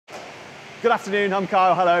Good afternoon, I'm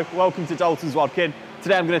Kyle, hello, welcome to Daltons Wadkin.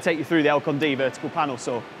 Today I'm going to take you through the Elcon D vertical panel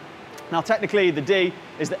saw. Now technically the D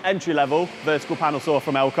is the entry-level vertical panel saw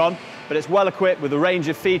from Elcon, but it's well equipped with a range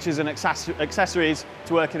of features and accessories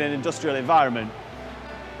to work in an industrial environment.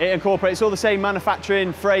 It incorporates all the same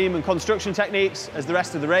manufacturing, frame and construction techniques as the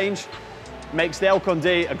rest of the range. It makes the Elcon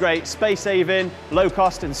D a great space-saving,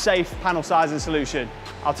 low-cost and safe panel sizing solution.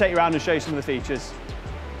 I'll take you around and show you some of the features.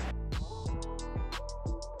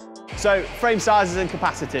 So, frame sizes and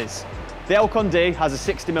capacities. The Elcon D has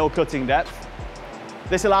a 60mm cutting depth.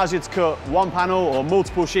 This allows you to cut one panel or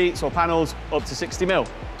multiple sheets or panels up to 60mm.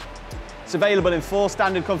 It's available in 4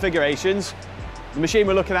 standard configurations. The machine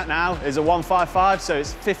we're looking at now is a 155, so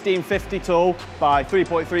it's 1550 tall by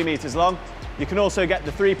 3.3 metres long. You can also get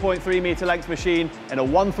the 3.3 metre length machine in a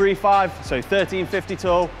 135, so 1350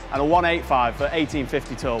 tall, and a 185 for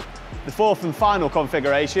 1850 tall. The 4th and final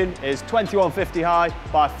configuration is 2150 high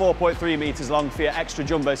by 4.3 metres long for your extra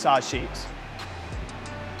jumbo size sheets.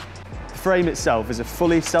 The frame itself is a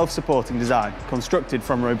fully self-supporting design constructed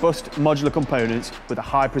from robust modular components with a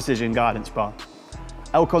high precision guidance bar.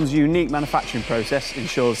 Elcon's unique manufacturing process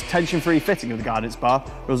ensures tension-free fitting of the guidance bar,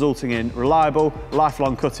 resulting in reliable,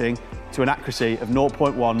 lifelong cutting to an accuracy of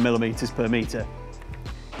 0.1mm per metre.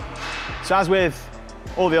 So as with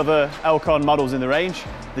all the other Elcon models in the range,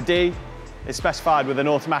 the D is specified with an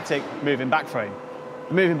automatic moving back frame.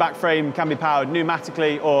 The moving back frame can be powered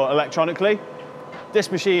pneumatically or electronically.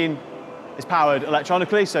 This machine is powered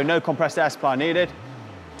electronically, so no compressed air supply needed.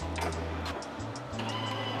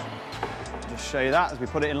 Just show you that as we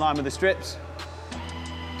put it in line with the strips.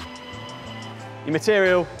 Your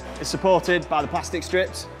material is supported by the plastic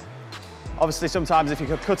strips. Obviously, sometimes if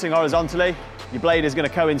you're cutting horizontally, your blade is going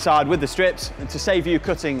to coincide with the strips, and to save you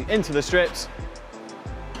cutting into the strips,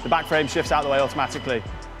 the back frame shifts out of the way automatically.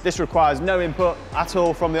 This requires no input at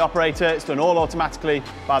all from the operator. It's done all automatically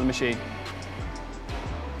by the machine.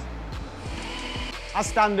 As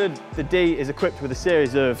standard, the D is equipped with a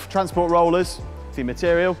series of transport rollers for your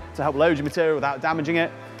material to help load your material without damaging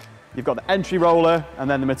it. You've got the entry roller and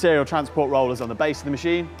then the material transport rollers on the base of the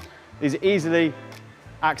machine. These are easily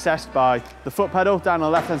accessed by the foot pedal down on the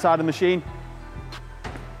left-hand side of the machine.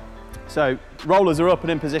 So rollers are up and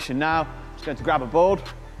in position now. I'm just going to grab a board.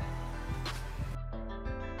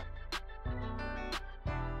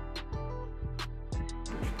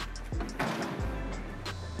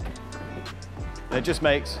 And it just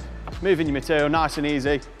makes moving your material nice and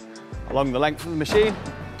easy along the length of the machine.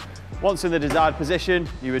 Once in the desired position,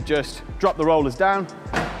 you would just drop the rollers down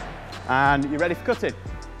and you're ready for cutting.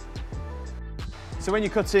 So when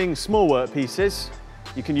you're cutting small work pieces,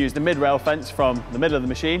 you can use the mid-rail fence from the middle of the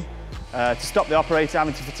machine to stop the operator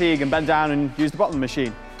having to fatigue and bend down and use the bottom of the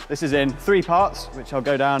machine. This is in 3 parts, which I'll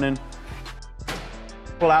go down and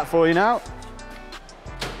pull out for you now.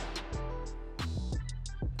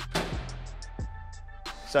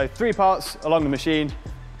 So 3 parts along the machine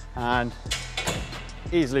and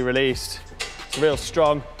easily released. It's a real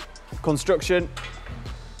strong construction,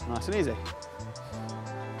 nice and easy.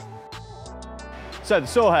 So the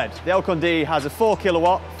Sawhead, the Elcon D has a 4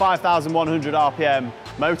 kilowatt, 5,100 RPM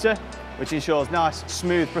motor, which ensures nice,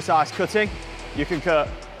 smooth, precise cutting. You can cut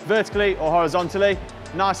vertically or horizontally,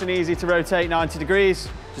 nice and easy to rotate 90 degrees.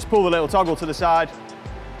 Just pull the little toggle to the side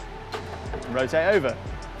and rotate over.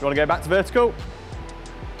 If you want to go back to vertical,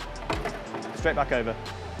 straight back over.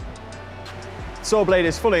 The saw blade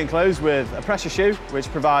is fully enclosed with a pressure shoe, which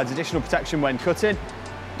provides additional protection when cutting.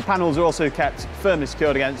 The panels are also kept firmly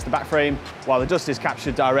secured against the back frame, while the dust is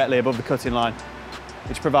captured directly above the cutting line,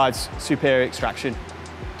 which provides superior extraction.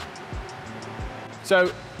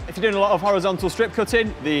 So, if you're doing a lot of horizontal strip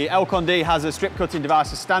cutting, the Elcon D has a strip cutting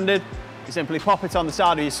device as standard. You simply pop it on the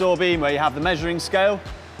side of your saw beam where you have the measuring scale,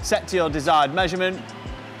 set to your desired measurement,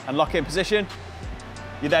 and lock in position.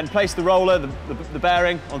 You then place the roller, the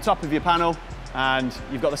bearing, on top of your panel, and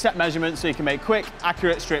you've got the set measurement so you can make quick,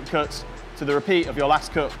 accurate strip cuts to the repeat of your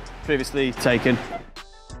last cut previously taken.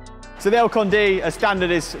 So the Elcon D, as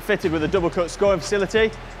standard, is fitted with a double cut scoring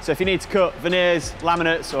facility. So if you need to cut veneers,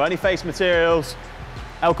 laminates, or any face materials,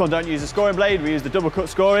 Elcon don't use a scoring blade, we use the double cut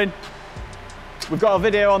scoring. We've got a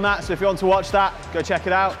video on that, so if you want to watch that, go check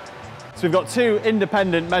it out. So we've got 2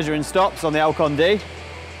 independent measuring stops on the Elcon D,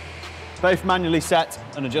 both manually set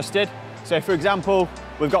and adjusted. So for example,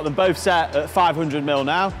 we've got them both set at 500mm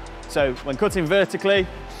now. So when cutting vertically,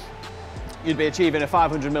 you'd be achieving a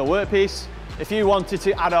 500mm workpiece. If you wanted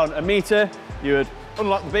to add on a metre, you would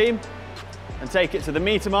unlock the beam and take it to the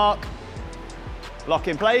metre mark, lock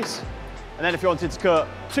in place. And then if you wanted to cut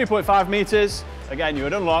 2.5 metres, again, you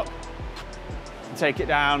would unlock and take it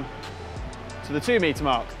down to the 2 metre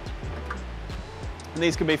mark. and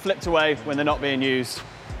these can be flipped away when they're not being used.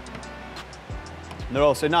 And they're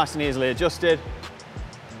also nice and easily adjusted.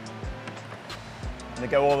 And they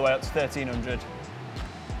go all the way up to 1300.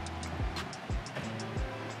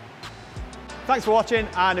 Thanks for watching,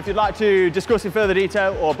 and if you'd like to discuss in further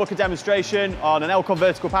detail or book a demonstration on an Elcon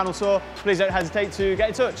vertical panel saw, please don't hesitate to get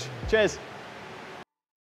in touch. Cheers.